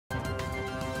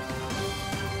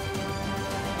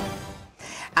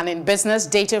And in business,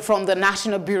 data from the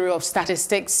National Bureau of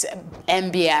Statistics,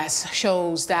 NBS,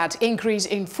 shows that increase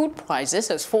in food prices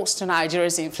has forced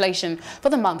Nigeria's inflation for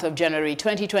the month of January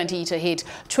 2020 to hit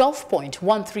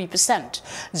 12.13%,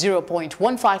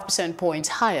 0.15 percentage points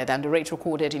higher than the rate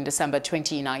recorded in December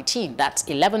 2019. That's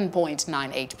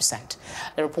 11.98%.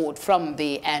 The report from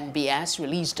the NBS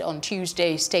released on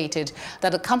Tuesday stated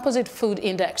that the composite food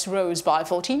index rose by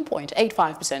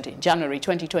 14.85% in January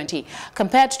 2020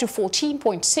 compared to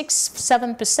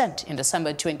 14.67% in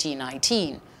December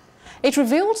 2019. It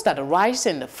revealed that the rise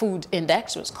in the food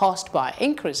index was caused by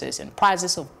increases in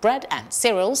prices of bread and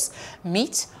cereals,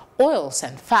 meat, oils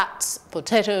and fats,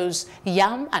 potatoes,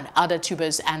 yam and other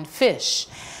tubers and fish.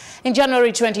 In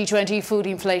January 2020, food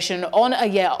inflation on a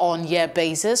year-on-year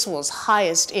basis was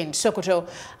highest in Sokoto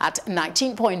at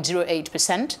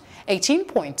 19.08%,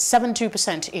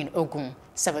 18.72% in Ogun,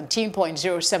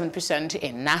 17.07%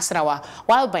 in Nasarawa,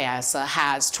 while Bayelsa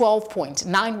has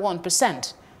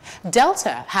 12.91%.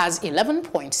 Delta has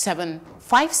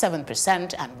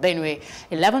 11.757% and Benue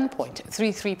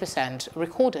 11.33%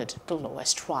 recorded the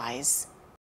lowest rise.